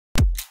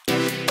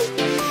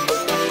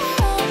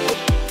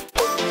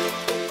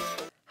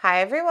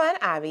Hi everyone,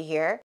 Abby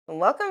here.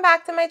 Welcome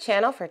back to my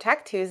channel for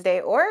Tech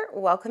Tuesday, or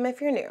welcome if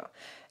you're new.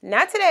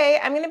 Now today,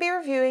 I'm going to be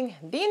reviewing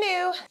the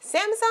new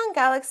Samsung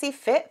Galaxy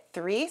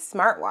Fit3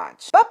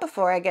 Smartwatch. But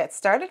before I get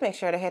started, make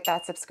sure to hit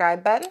that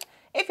subscribe button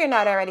if you're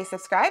not already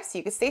subscribed so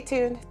you can stay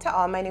tuned to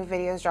all my new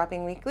videos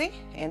dropping weekly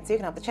and so you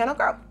can help the channel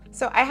grow.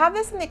 So I have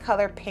this in the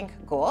color pink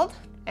gold,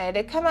 and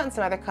it did come out in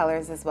some other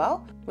colors as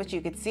well, which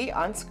you could see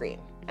on screen.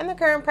 And the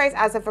current price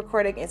as of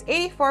recording is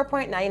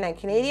 $84.99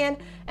 Canadian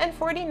and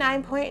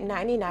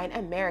 $49.99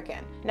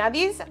 American. Now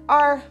these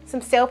are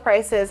some sale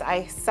prices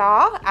I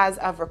saw as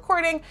of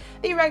recording.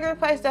 The regular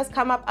price does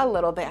come up a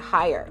little bit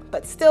higher,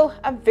 but still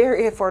a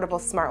very affordable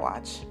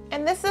smartwatch.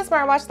 And this is a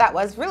smartwatch that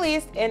was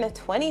released in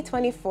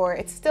 2024.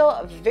 It's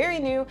still very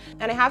new,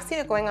 and I have seen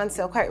it going on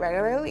sale quite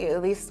regularly,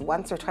 at least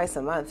once or twice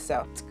a month.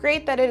 So it's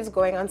great that it is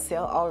going on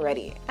sale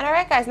already. And all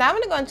right guys, now I'm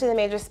gonna go into the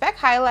major spec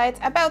highlights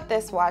about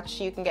this watch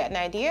so you can get an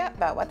idea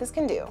about what this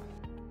can do.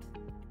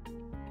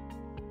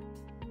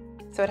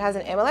 So it has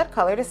an AMOLED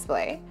color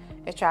display.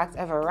 It tracks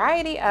a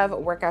variety of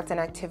workouts and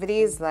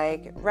activities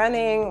like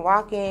running,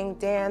 walking,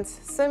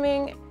 dance,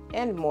 swimming,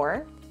 and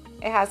more.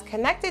 It has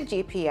connected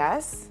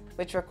GPS,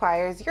 which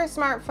requires your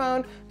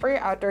smartphone for your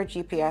outdoor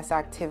GPS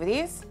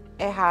activities.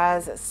 It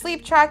has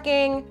sleep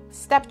tracking,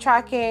 step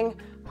tracking,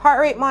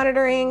 heart rate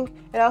monitoring.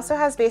 It also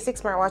has basic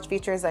smartwatch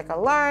features like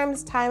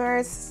alarms,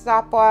 timers,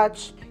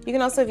 stopwatch. You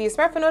can also view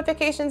smartphone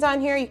notifications on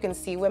here. You can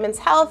see women's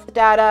health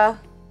data,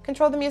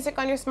 control the music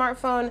on your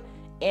smartphone,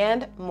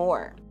 and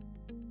more.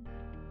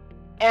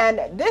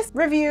 And this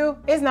review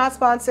is not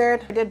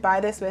sponsored. I did buy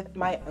this with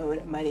my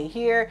own money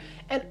here,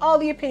 and all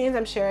the opinions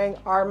I'm sharing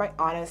are my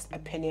honest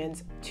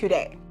opinions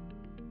today.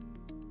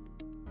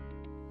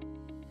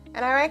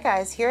 And all right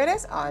guys, here it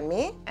is on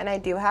me, and I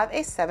do have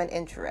a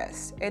 7-inch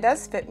wrist. It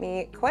does fit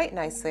me quite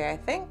nicely, I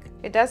think.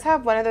 It does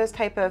have one of those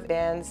type of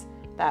bands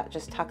that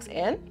just tucks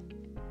in.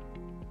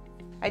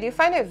 I do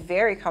find it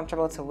very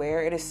comfortable to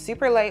wear. It is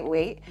super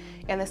lightweight,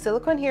 and the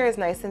silicone here is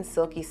nice and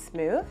silky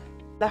smooth.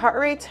 The heart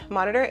rate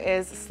monitor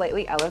is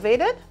slightly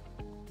elevated.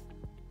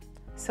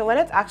 So when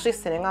it's actually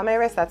sitting on my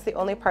wrist, that's the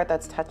only part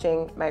that's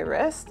touching my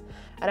wrist.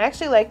 And I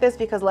actually like this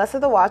because less of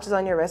the watch is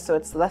on your wrist, so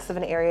it's less of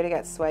an area to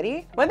get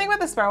sweaty. One thing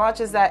about the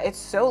smartwatch is that it's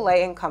so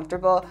light and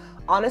comfortable.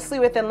 Honestly,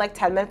 within like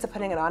 10 minutes of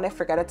putting it on, I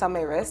forget it's on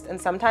my wrist. And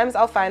sometimes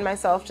I'll find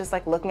myself just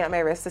like looking at my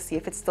wrist to see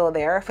if it's still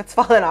there, if it's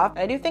fallen off.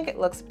 I do think it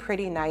looks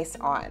pretty nice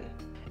on.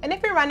 And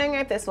if you're wondering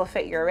if this will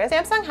fit your wrist,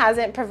 Samsung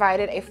hasn't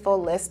provided a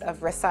full list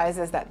of wrist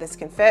sizes that this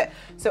can fit.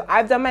 So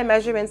I've done my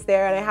measurements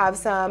there, and I have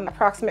some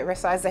approximate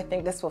wrist sizes I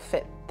think this will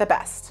fit the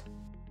best.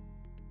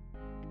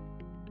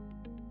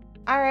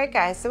 All right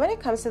guys, so when it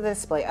comes to the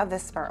display of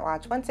this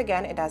smartwatch, once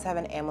again, it does have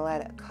an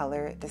AMOLED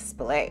color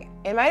display.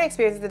 In my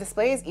experience, the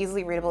display is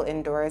easily readable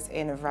indoors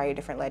in a variety of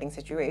different lighting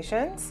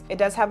situations. It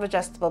does have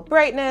adjustable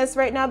brightness.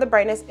 Right now the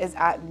brightness is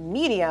at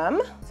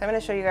medium. So I'm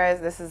gonna show you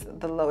guys, this is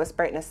the lowest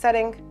brightness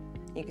setting.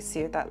 You can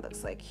see what that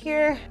looks like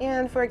here.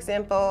 And for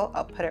example,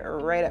 I'll put it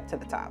right up to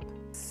the top.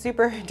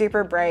 Super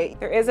duper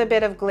bright. There is a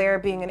bit of glare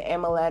being an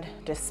AMOLED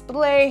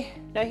display.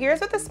 Now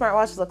here's what the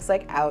smartwatch looks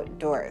like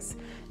outdoors.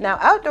 Now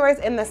outdoors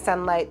in the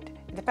sunlight,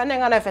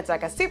 depending on if it's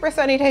like a super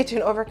sunny day to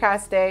an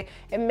overcast day,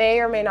 it may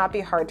or may not be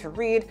hard to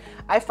read.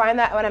 I find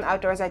that when I'm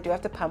outdoors, I do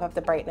have to pump up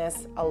the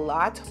brightness a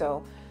lot.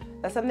 So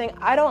that's something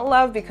I don't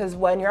love, because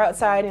when you're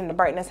outside and the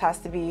brightness has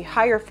to be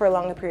higher for a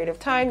longer period of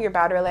time, your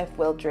battery life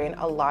will drain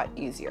a lot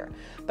easier.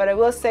 But I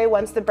will say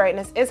once the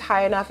brightness is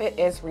high enough, it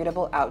is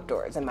readable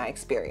outdoors in my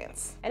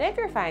experience. And if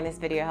you're finding this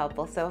video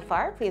helpful so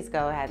far, please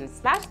go ahead and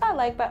smash that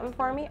like button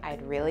for me.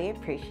 I'd really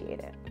appreciate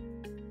it.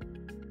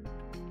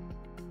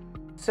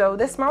 So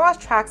this smartwatch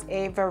tracks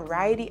a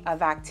variety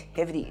of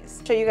activities.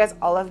 I'll show you guys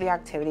all of the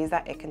activities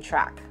that it can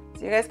track.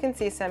 So you guys can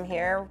see some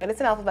here, and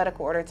it's in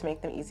alphabetical order to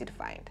make them easy to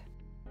find.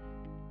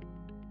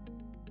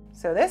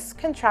 So this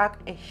can track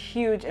a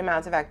huge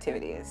amount of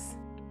activities.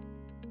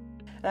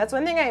 And that's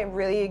one thing I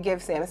really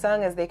give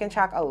Samsung, is they can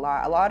track a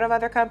lot. A lot of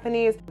other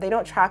companies, they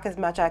don't track as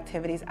much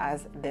activities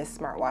as this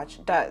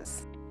smartwatch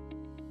does.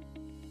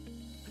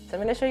 So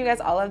I'm going to show you guys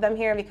all of them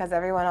here because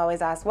everyone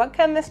always asks, what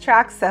can this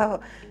track? So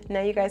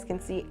now you guys can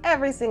see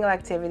every single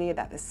activity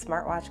that this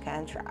smartwatch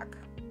can track.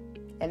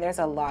 And there's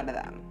a lot of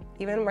them,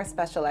 even more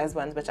specialized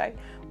ones, which I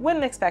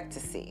wouldn't expect to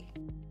see.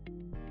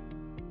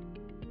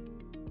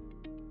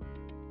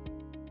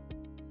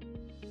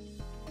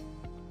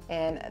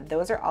 And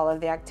those are all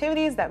of the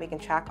activities that we can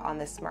track on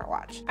this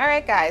smartwatch. All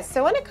right guys,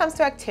 so when it comes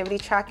to activity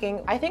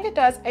tracking, I think it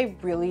does a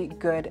really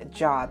good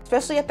job,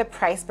 especially at the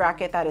price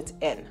bracket that it's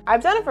in.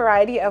 I've done a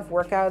variety of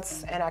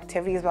workouts and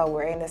activities while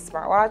wearing this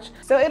smartwatch.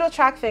 So it'll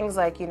track things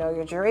like, you know,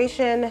 your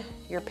duration,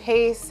 your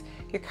pace,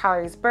 your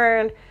calories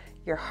burned,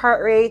 your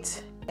heart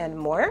rate, and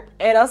more.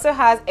 It also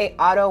has a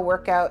auto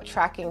workout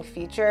tracking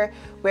feature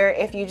where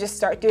if you just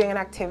start doing an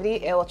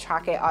activity, it will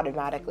track it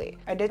automatically.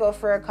 I did go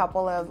for a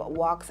couple of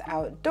walks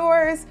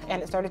outdoors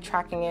and it started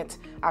tracking it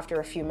after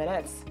a few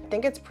minutes. I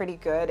think it's pretty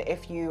good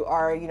if you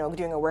are,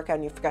 doing a workout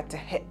and you forget to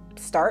hit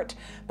start,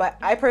 but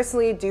I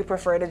personally do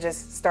prefer to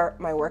just start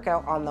my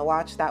workout on the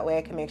watch. That way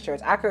I can make sure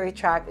it's accurately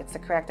tracked, it's the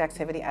correct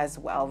activity as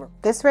well.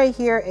 This right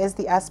here is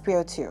the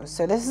SpO2.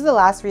 So this is the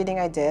last reading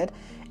I did,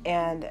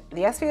 and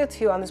the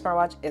SpO2 on the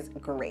smartwatch is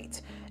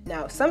great.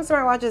 Now, some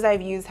smartwatches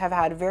I've used have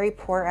had very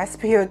poor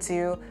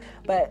SpO2,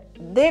 but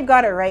they've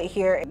got it right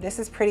here. This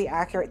is pretty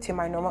accurate to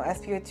my normal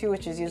SpO2,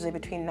 which is usually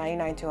between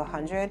 99 to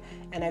 100.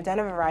 And I've done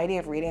a variety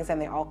of readings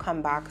and they all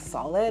come back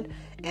solid.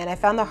 And I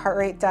found the heart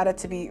rate data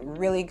to be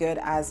really good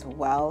as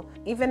well.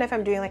 Even if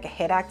I'm doing like a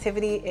HIIT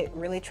activity, it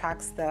really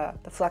tracks the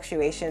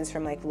fluctuations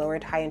from like lower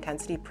to high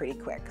intensity pretty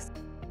quick.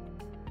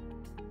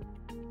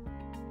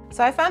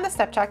 So I found the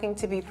step tracking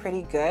to be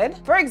pretty good.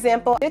 For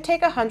example, I did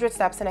take 100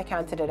 steps and I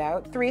counted it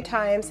out 3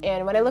 times.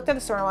 And when I looked at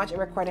the smartwatch, it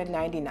recorded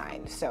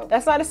 99. So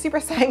that's not a super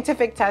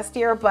scientific test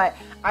here, but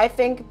I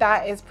think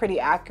that is pretty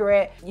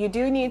accurate. You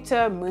do need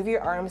to move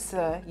your arms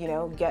to,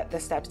 get the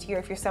steps here.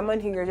 If you're someone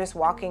who you're just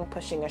walking,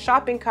 pushing a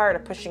shopping cart or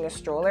pushing a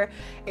stroller,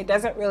 it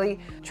doesn't really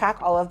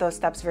track all of those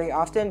steps very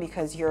often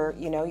because your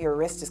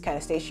wrist is kind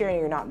of stationary and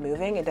you're not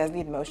moving. It does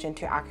need motion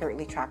to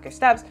accurately track your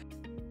steps.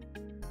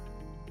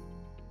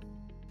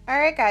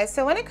 Alright guys,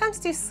 so when it comes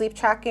to sleep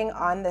tracking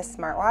on this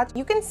smartwatch,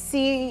 you can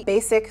see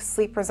basic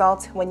sleep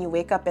results when you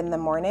wake up in the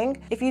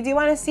morning. If you do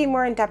want to see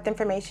more in-depth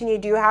information, you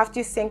do have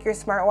to sync your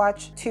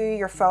smartwatch to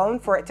your phone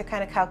for it to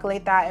kind of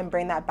calculate that and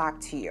bring that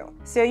back to you.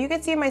 So you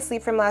can see my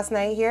sleep from last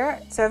night here.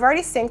 So I've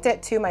already synced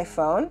it to my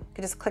phone. You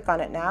can just click on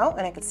it now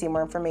and I can see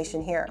more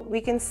information here. We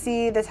can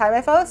see the time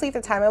I fell asleep,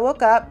 the time I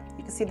woke up.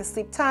 You can see the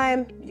sleep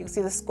time, you can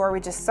see the score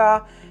we just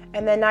saw.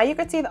 And then now you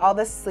can see all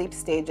the sleep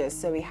stages.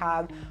 So we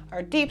have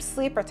our deep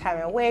sleep, our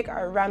time awake,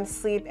 our REM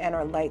sleep, and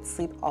our light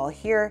sleep all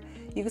here.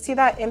 You can see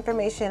that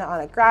information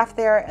on a graph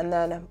there and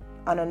then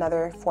on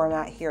another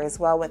format here as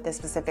well with the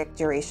specific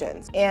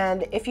durations.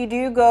 And if you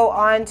do go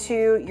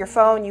onto your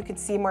phone, you can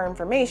see more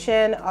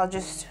information. I'll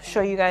just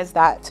show you guys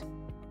that.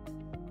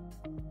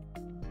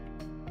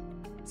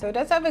 So it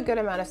does have a good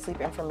amount of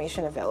sleep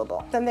information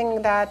available.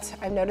 Something that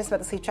I've noticed about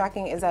the sleep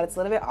tracking is that it's a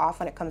little bit off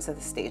when it comes to the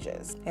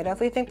stages. I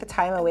definitely think the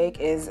time awake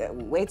is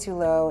way too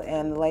low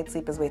and the light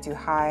sleep is way too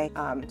high.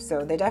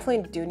 So they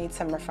definitely do need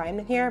some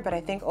refinement here, but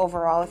I think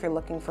overall if you're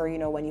looking for,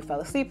 when you fell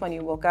asleep, when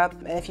you woke up,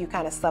 and if you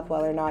kind of slept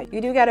well or not, you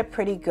do get a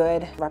pretty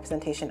good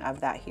representation of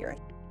that here.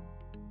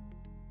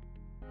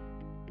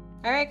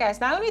 Alright guys,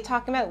 now I'm going to be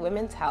talking about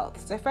women's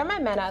health. So for my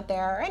men out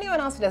there, or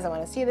anyone else who doesn't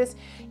want to see this,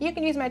 you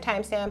can use my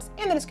timestamps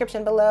in the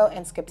description below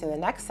and skip to the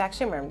next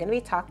section where I'm going to be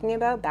talking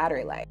about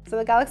battery life. So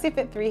the Galaxy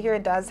Fit3 here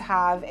does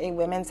have a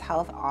women's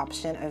health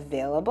option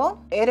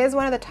available. It is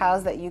one of the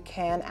tiles that you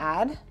can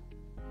add.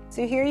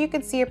 So here you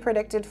can see a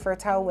predicted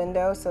fertile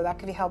window, so that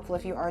could be helpful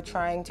if you are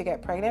trying to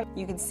get pregnant.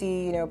 You can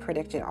see,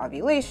 predicted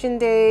ovulation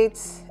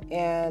dates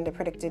and a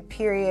predicted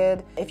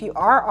period. If you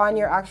are on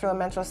your actual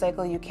menstrual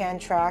cycle, you can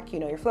track,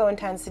 your flow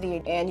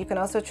intensity, and you can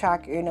also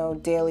track,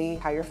 daily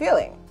how you're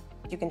feeling.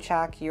 You can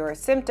track your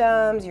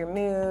symptoms, your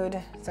mood,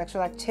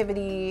 sexual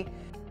activity,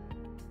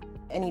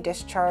 any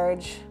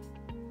discharge.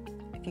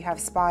 If you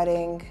have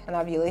spotting, an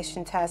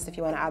ovulation test, if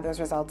you want to add those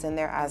results in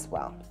there as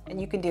well.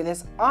 And you can do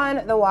this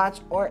on the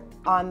watch or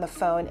on the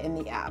phone in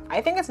the app.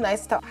 I think it's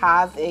nice to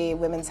have a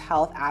women's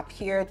health app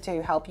here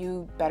to help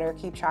you better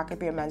keep track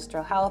of your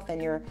menstrual health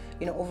and your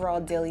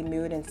overall daily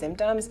mood and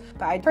symptoms.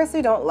 But I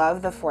personally don't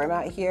love the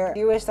format here. I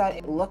do wish that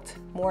it looked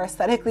more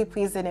aesthetically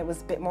pleasing, it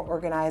was a bit more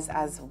organized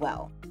as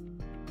well.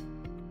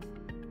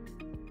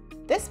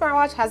 This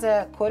smartwatch has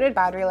a quoted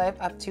battery life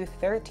up to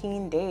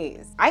 13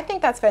 days. I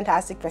think that's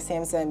fantastic for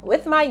Samsung.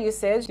 With my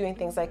usage, doing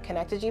things like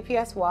connected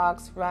GPS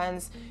walks,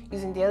 runs,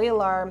 using daily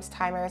alarms,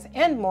 timers,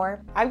 and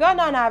more, I've gotten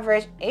on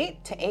average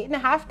 8 to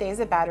 8.5 days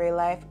of battery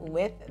life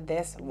with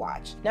this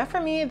watch. Now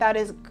for me, that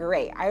is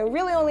great. I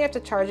really only have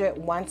to charge it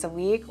once a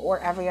week or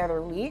every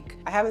other week.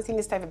 I haven't seen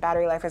this type of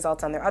battery life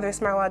results on their other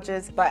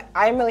smartwatches, but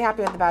I'm really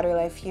happy with the battery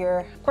life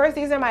here. Of course,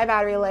 these are my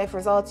battery life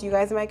results. You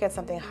guys might get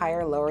something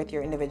higher or lower with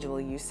your individual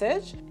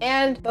usage.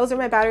 And those are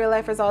my battery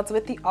life results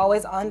with the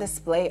always on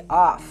display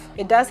off.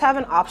 It does have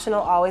an optional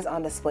always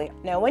on display.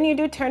 Now, when you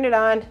do turn it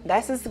on,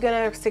 this is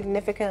gonna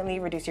significantly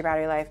reduce your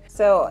battery life.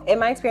 So in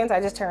my experience, I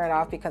just turn it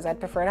off because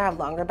I'd prefer to have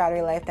longer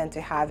battery life than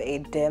to have a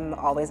dim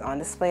always on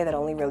display that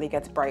only really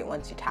gets bright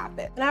once you tap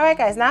it. And all right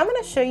guys, now I'm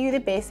gonna show you the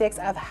basics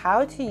of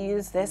how to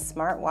use this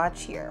smartwatch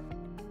here.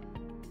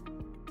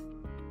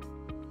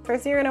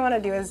 First thing you're gonna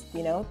wanna do is,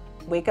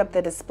 wake up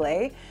the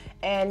display.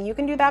 And you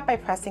can do that by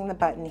pressing the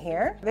button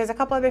here. There's a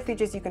couple other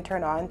features you can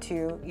turn on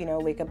to,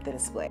 wake up the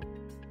display.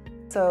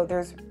 So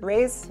there's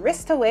raise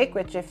wrist to wake,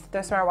 which if the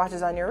smartwatch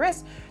is on your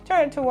wrist,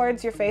 turn it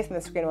towards your face and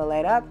the screen will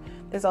light up.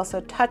 There's also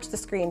touch the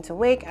screen to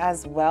wake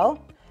as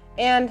well,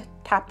 and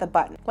tap the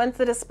button. Once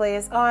the display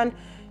is on,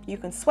 You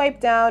can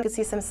swipe down, you can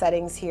see some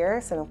settings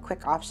here, some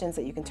quick options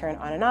that you can turn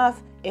on and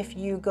off. If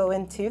you go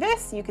into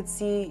this, you can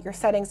see your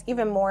settings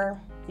even more.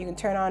 You can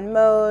turn on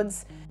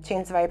modes,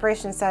 change the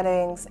vibration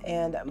settings,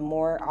 and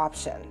more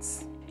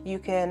options. You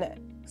can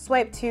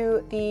swipe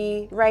to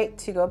the right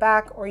to go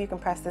back, or you can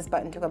press this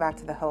button to go back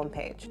to the home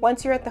page.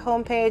 Once you're at the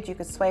home page, you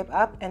can swipe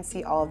up and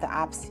see all of the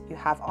apps you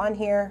have on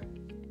here.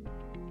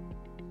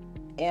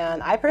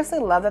 And I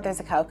personally love that there's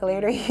a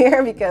calculator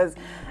here because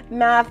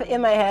math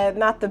in my head,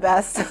 not the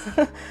best.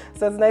 So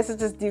it's nice to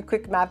just do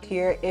quick math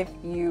here if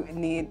you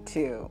need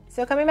to.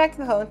 So coming back to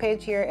the home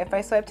page here, if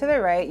I swipe to the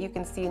right, you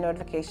can see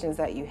notifications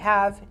that you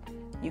have.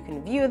 You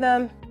can view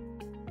them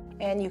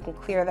and you can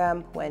clear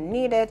them when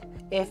needed.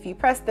 If you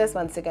press this,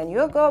 once again,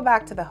 you'll go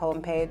back to the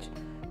home page.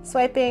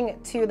 Swiping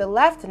to the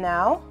left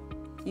now,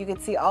 you can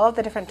see all of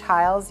the different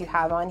tiles you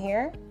have on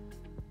here.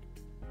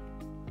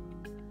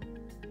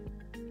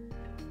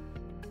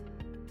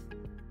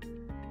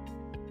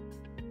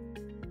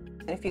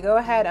 And if you go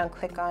ahead and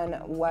click on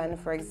one,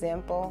 for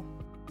example,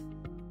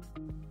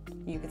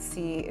 you could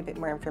see a bit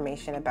more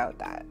information about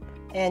that.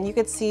 And you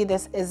could see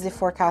this is the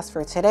forecast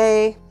for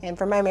today. And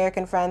for my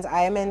American friends,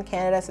 I am in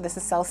Canada, so this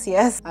is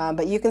Celsius.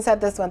 But you can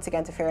set this once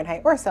again to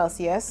Fahrenheit or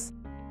Celsius.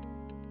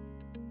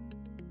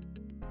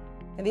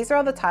 And these are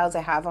all the tiles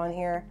I have on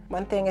here.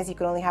 One thing is you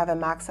can only have a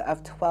max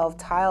of 12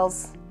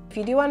 tiles. If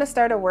you do want to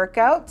start a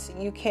workout,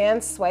 you can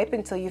swipe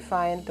until you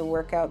find the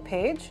workout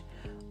page,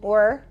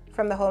 or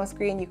from the home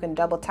screen, you can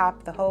double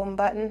tap the home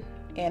button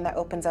and that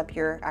opens up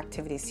your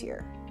activities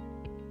here.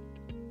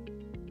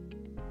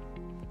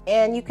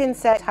 And you can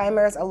set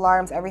timers,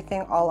 alarms,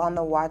 everything all on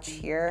the watch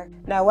here.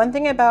 Now, one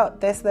thing about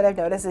this that I've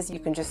noticed is you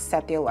can just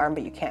set the alarm,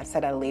 but you can't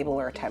set a label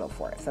or a title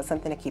for it. So that's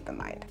something to keep in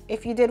mind.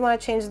 If you did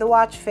want to change the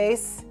watch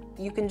face,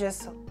 you can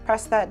just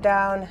press that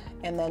down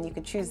and then you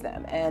can choose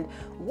them. And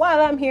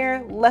while I'm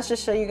here, let's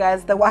just show you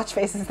guys the watch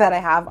faces that I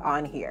have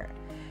on here.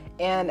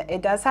 And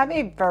it does have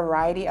a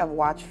variety of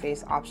watch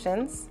face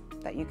options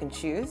that you can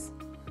choose.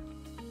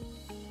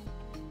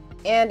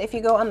 And if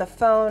you go on the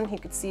phone, you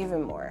can see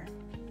even more.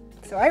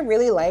 So I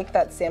really like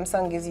that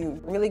Samsung gives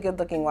you really good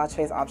looking watch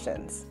face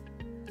options.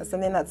 That's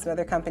something that some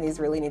other companies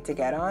really need to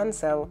get on.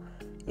 So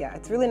yeah,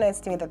 it's really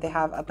nice to me that they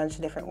have a bunch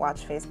of different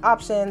watch face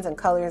options and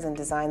colors and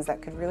designs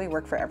that could really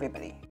work for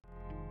everybody.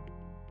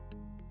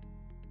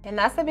 And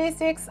that's the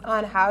basics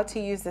on how to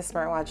use this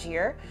smartwatch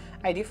here.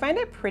 I do find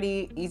it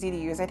pretty easy to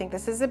use. I think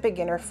this is a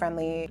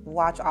beginner-friendly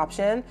watch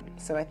option.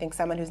 So I think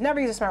someone who's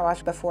never used a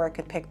smartwatch before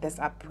could pick this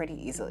up pretty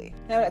easily.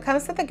 Now, when it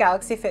comes to the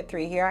Galaxy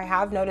Fit3 here, I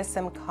have noticed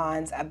some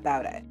cons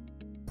about it.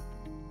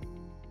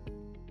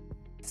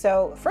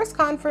 So first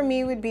con for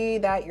me would be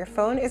that your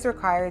phone is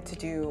required to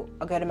do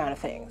a good amount of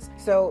things.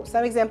 So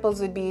some examples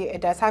would be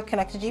it does have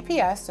connected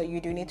GPS, so you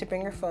do need to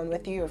bring your phone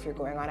with you if you're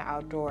going on an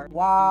outdoor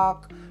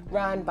walk,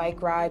 run,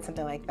 bike ride,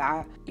 something like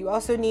that. You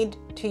also need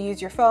to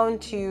use your phone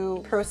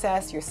to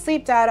process your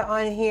sleep data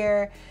on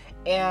here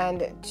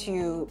and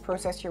to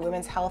process your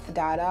women's health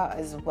data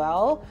as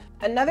well.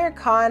 Another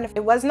con, it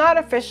was not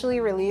officially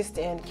released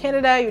in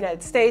Canada,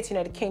 United States,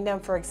 United Kingdom,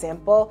 for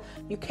example.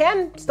 You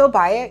can still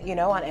buy it, you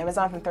know, on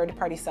Amazon from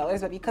third-party sellers,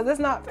 but because it's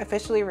not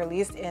officially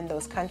released in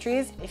those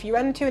countries, if you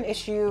run into an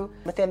issue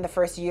within the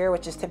first year,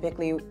 which is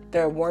typically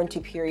the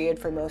warranty period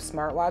for most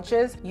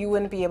smartwatches, you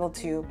wouldn't be able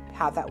to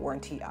have that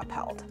warranty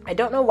upheld. I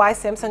don't know why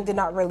Samsung did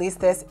not release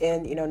this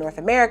in, you know, North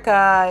America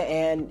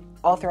and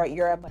all throughout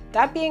Europe.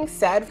 That being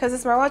said, because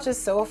the smartwatch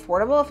is so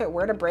affordable, if it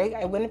were to break,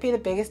 it wouldn't be the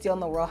biggest deal in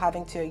the world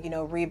having to, you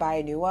know, rebuy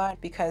a new one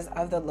because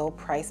of the low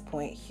price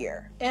point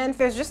here. And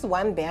there's just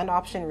one band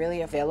option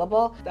really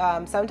available.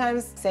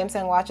 Sometimes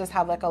Samsung watches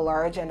have like a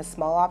large and a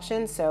small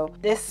option. So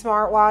this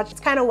smartwatch, it's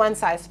kind of one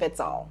size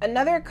fits all.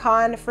 Another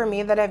con for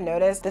me that I've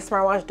noticed, this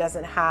smartwatch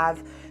doesn't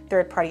have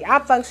third-party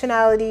app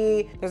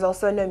functionality. There's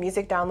also no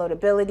music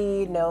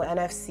downloadability, no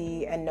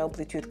NFC, and no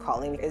Bluetooth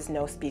calling. There is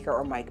no speaker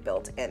or mic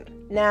built in.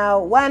 Now,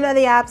 one of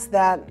the apps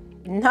that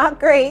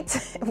not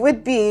great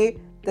would be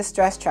the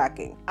stress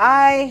tracking.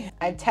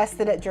 I've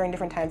tested it during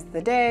different times of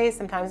the day,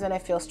 sometimes when I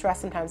feel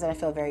stressed, sometimes when I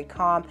feel very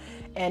calm.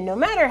 And no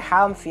matter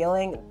how I'm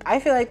feeling, I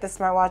feel like the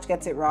smartwatch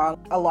gets it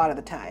wrong a lot of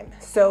the time.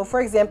 So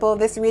for example,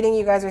 this reading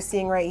you guys are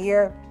seeing right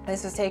here,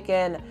 this was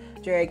taken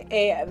during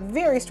a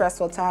very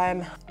stressful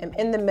time. I'm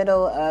in the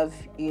middle of,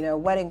 you know,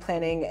 wedding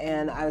planning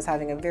and I was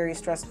having a very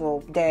stressful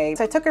day.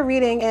 So I took a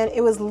reading and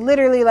it was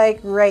literally like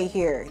right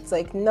here. It's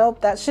like, nope,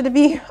 that should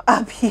be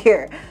up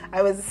here.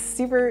 I was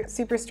super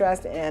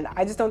stressed and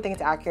I just don't think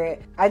it's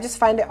accurate. I just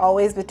find it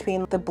always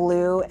between the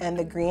blue and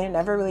the green. It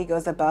never really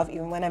goes above,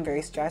 even when I'm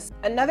very stressed.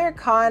 Another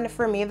con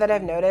for me that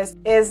I've noticed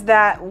is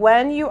that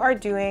when you are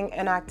doing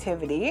an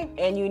activity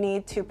and you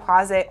need to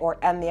pause it or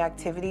end the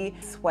activity,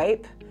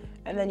 swipe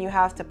and then you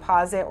have to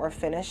pause it or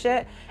finish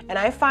it. And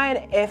I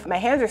find if my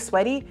hands are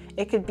sweaty,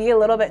 it could be a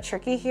little bit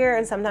tricky here,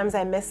 and sometimes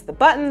I miss the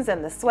buttons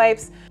and the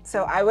swipes.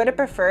 So I would have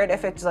preferred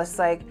if it's just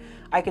like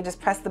I could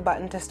just press the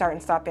button to start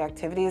and stop the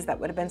activities. That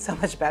would have been so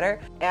much better.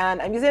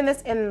 And I'm using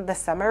this in the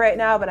summer right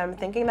now, but I'm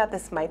thinking that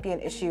this might be an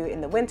issue in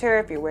the winter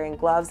if you're wearing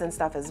gloves and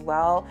stuff as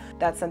well.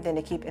 That's something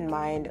to keep in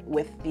mind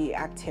with the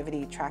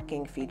activity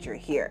tracking feature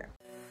here.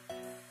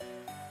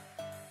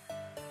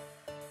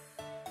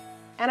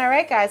 And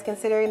alright guys,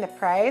 considering the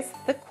price,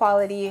 the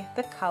quality,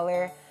 the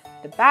color,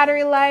 the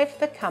battery life,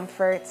 the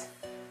comfort,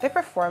 the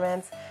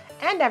performance,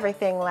 and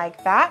everything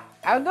like that,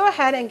 I would go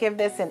ahead and give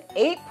this an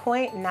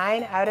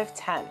 8.9 out of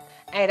 10.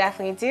 I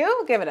definitely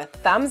do give it a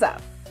thumbs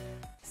up.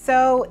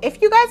 So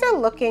if you guys are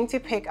looking to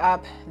pick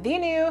up the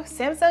new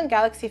Samsung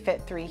Galaxy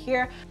Fit 3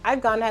 here,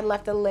 I've gone ahead and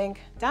left a link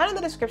down in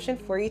the description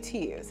for you to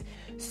use.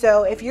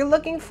 So if you're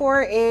looking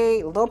for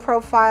a low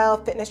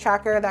profile fitness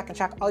tracker that can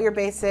track all your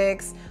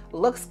basics,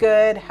 looks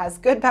good, has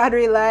good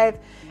battery life,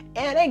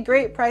 and a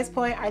great price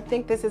point, I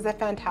think this is a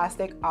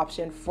fantastic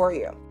option for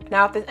you.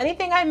 Now, if there's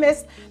anything I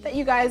missed that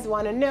you guys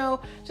want to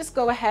know, just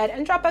go ahead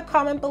and drop a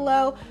comment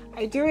below.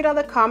 I do read all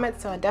the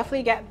comments, so I'll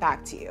definitely get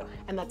back to you.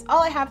 And that's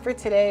all I have for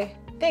today.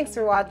 Thanks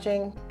for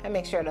watching, and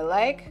make sure to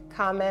like,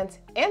 comment,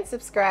 and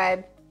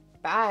subscribe.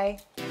 Bye.